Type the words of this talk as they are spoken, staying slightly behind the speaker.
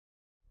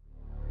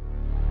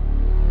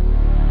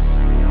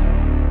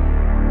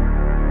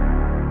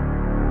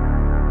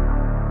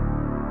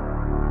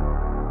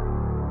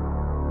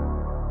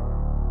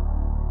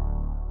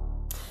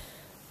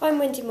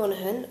Wendy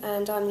Monaghan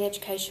and I'm the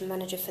Education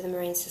Manager for the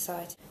Marine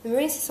Society. The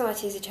Marine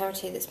Society is a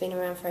charity that's been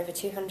around for over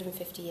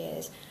 250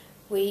 years.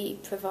 We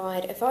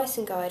provide advice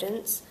and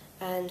guidance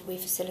and we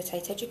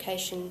facilitate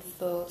education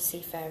for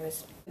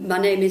seafarers. My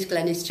name is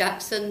Glenys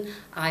Jackson.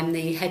 I'm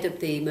the head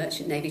of the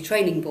Merchant Navy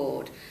Training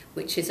Board,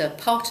 which is a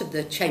part of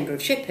the Chamber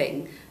of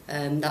Shipping.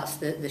 That's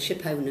the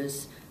Ship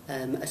Owners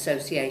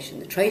Association,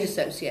 the Trade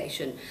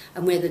Association,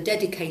 and we're the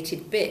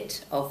dedicated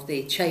bit of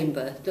the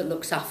chamber that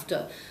looks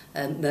after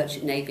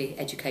Merchant Navy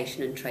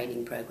education and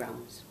training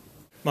programmes.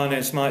 My name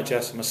is Mike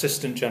Jess. I'm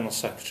Assistant General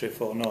Secretary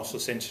for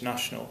Norsus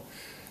International,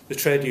 the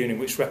trade union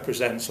which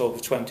represents over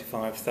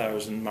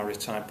 25,000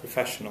 maritime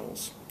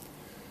professionals.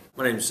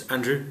 My name's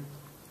Andrew,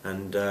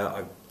 and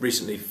I've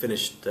recently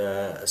finished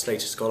a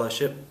Slater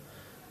Scholarship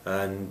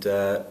and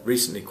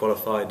recently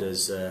qualified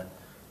as an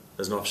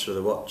Officer of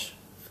the Watch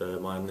for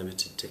my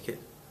unlimited ticket,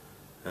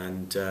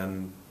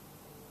 and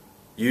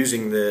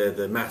using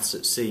the Maths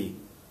at Sea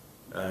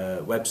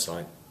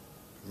website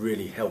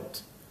really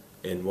helped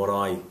in what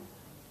I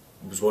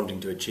was wanting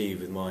to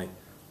achieve with my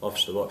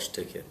Officer of the Watch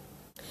ticket.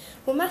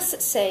 Well, Maths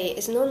at Sea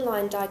is an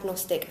online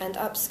diagnostic and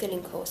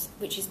upskilling course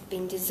which has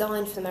been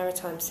designed for the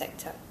maritime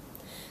sector.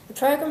 The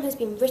programme has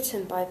been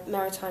written by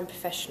maritime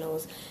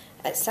professionals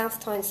at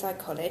South Tyneside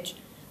College.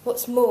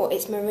 What's more,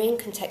 it's marine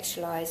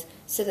contextualised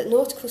so that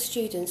nautical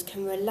students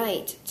can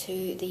relate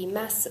to the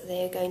maths that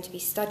they are going to be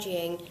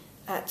studying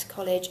at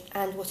college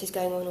and what is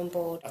going on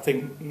board. I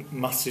think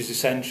maths is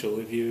essential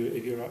if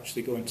you're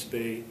actually going to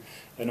be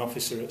an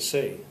officer at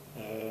sea.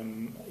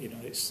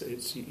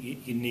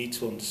 You need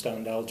to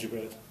understand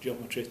algebra,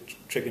 geometry,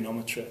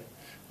 trigonometry,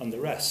 and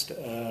the rest.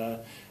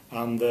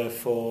 And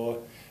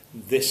therefore,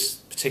 this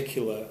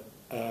particular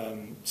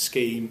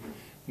scheme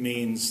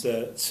means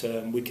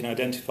that we can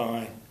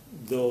identify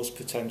those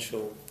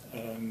potential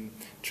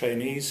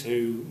trainees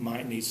who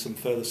might need some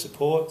further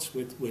support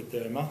with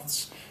their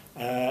maths,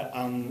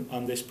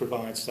 and this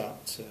provides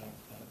that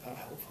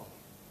helpful.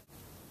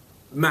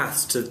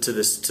 Maths to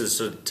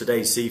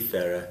today's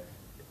seafarer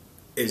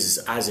is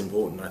as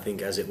important, I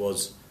think, as it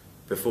was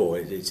before.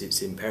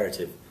 It's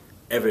imperative.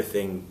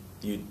 Everything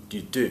you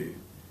do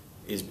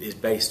is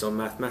based on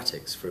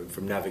mathematics,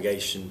 from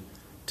navigation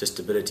to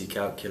stability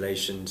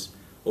calculations.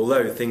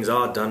 Although things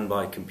are done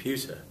by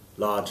computer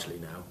largely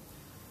now,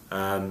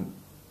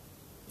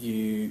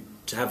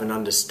 to have an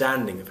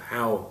understanding of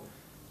how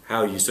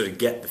you sort of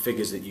get the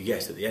figures that you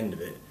get at the end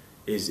of it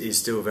is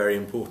still very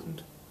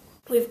important.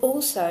 We've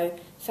also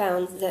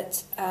found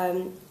that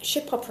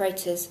ship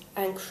operators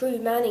and crew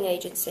manning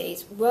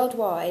agencies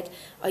worldwide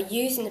are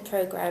using the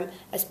programme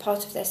as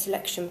part of their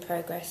selection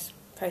process.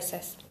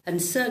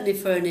 And certainly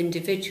for an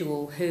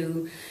individual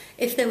who,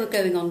 if they were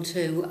going on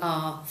to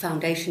our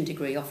foundation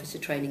degree officer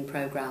training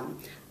programme,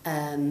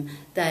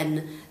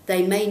 then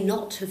they may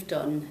not have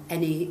done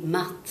any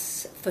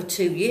maths for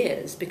 2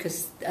 years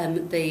because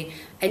the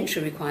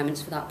entry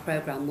requirements for that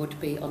programme would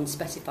be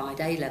unspecified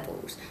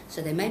A-levels.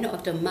 So they may not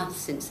have done maths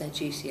since their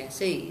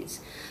GCSEs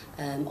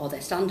or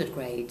their standard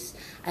grades,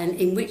 and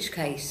in which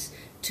case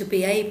to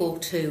be able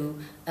to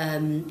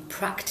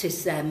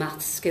practice their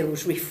maths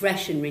skills,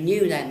 refresh and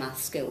renew their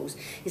maths skills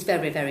is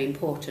very, very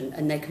important,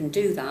 and they can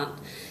do that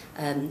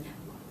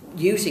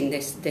using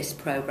this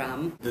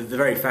programme. The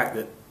very fact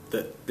that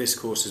this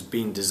course has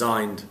been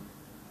designed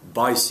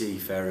by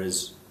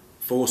seafarers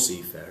for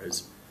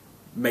seafarers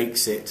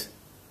makes it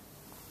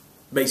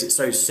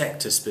so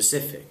sector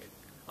specific,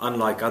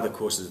 unlike other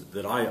courses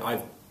that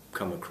I've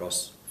come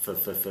across for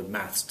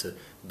maths, to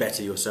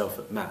better yourself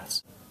at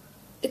maths.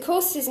 The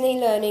course is an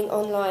e-learning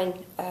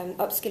online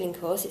upskilling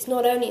course. It's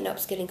not only an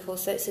upskilling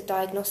course, so it's a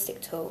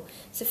diagnostic tool.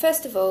 So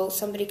first of all,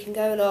 somebody can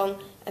go along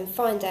and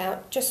find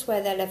out just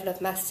where their level of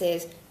maths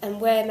is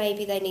and where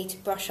maybe they need to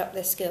brush up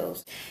their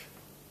skills.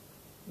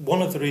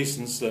 One of the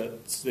reasons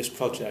that this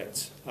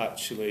project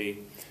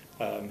actually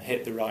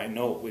hit the right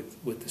note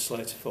with the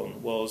Slater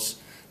Fund was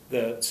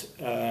that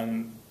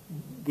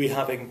we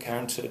have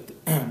encountered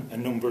a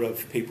number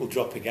of people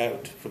dropping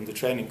out from the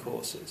training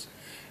courses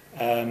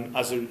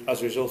as a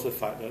result of the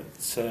fact that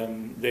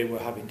they were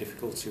having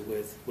difficulty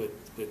with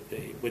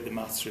the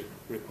maths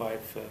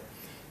required for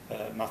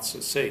maths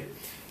at sea.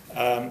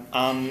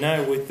 And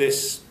now with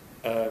this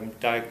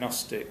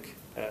diagnostic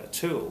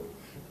tool,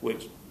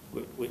 which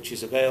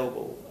is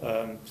available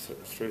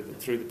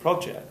through the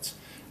project,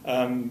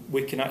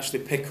 we can actually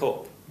pick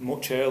up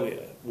much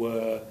earlier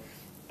where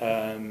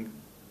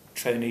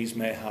trainees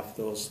may have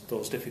those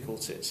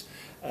difficulties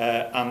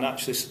and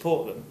actually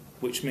support them,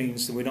 which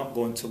means that we're not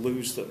going to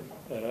lose them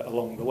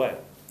along the way.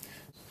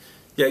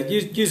 Yeah,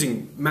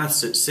 using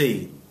Maths at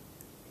Sea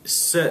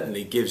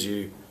certainly gives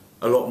you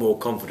a lot more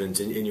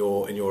confidence in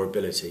your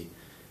ability.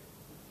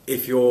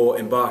 If you're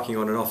embarking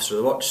on an Officer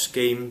of the Watch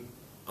scheme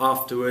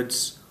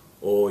afterwards,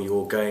 or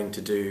you're going to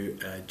do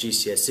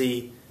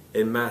GCSE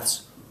in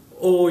maths,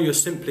 or you're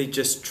simply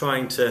just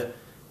trying to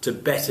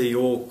better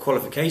your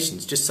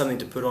qualifications, just something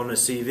to put on a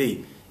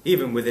CV,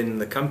 even within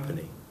the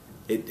company,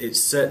 it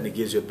certainly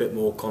gives you a bit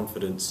more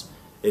confidence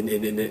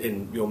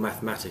in your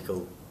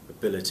mathematical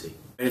ability.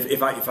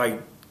 If I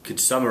could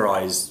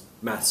summarise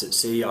Maths at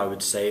Sea, I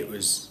would say it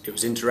was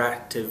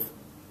interactive,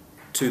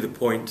 to the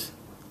point,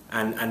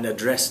 and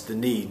addressed the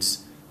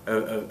needs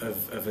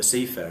of a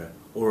seafarer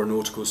or a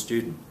nautical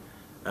student.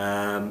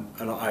 And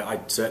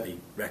I'd certainly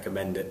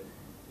recommend it,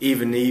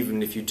 even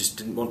if you just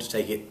didn't want to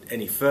take it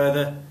any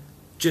further,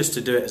 just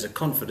to do it as a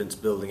confidence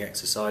building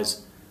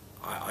exercise.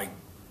 I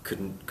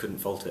couldn't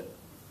fault it.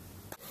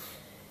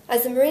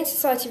 As the Marine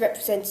Society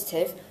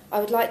representative, I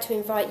would like to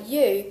invite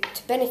you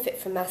to benefit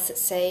from Maths at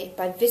Sea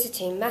by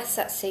visiting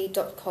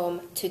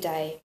mathsatsea.com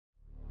today.